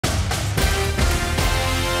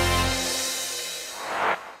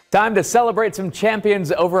Time to celebrate some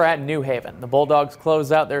champions over at New Haven. The Bulldogs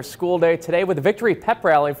close out their school day today with a victory pep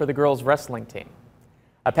rally for the girls wrestling team.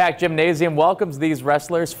 A packed gymnasium welcomes these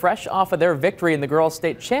wrestlers fresh off of their victory in the girls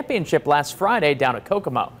state championship last Friday down at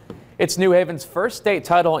Kokomo. It's New Haven's first state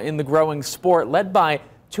title in the growing sport, led by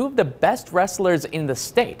two of the best wrestlers in the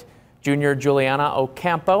state. Junior Juliana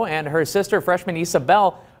Ocampo and her sister freshman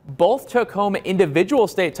Isabel both took home individual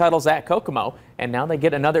state titles at Kokomo, and now they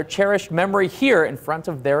get another cherished memory here in front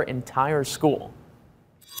of their entire school.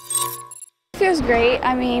 It feels great.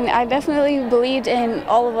 I mean, I definitely believed in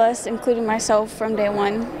all of us, including myself, from day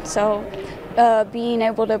one. So being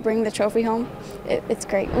able to bring the trophy home, it's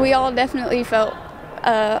great. We all definitely felt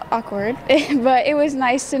awkward, but it was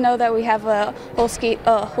nice to know that we have a whole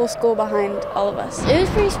school behind all of us. It was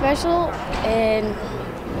pretty special, and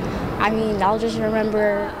I mean, I'll just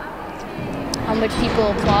remember how much people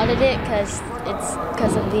applauded it because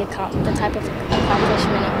of the type of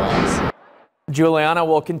accomplishment it was. Juliana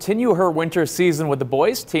will continue her winter season with the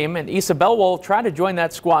boys team, and Isabel will try to join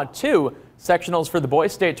that squad too. Sectionals for the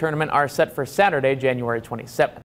boys state tournament are set for Saturday, January 27th.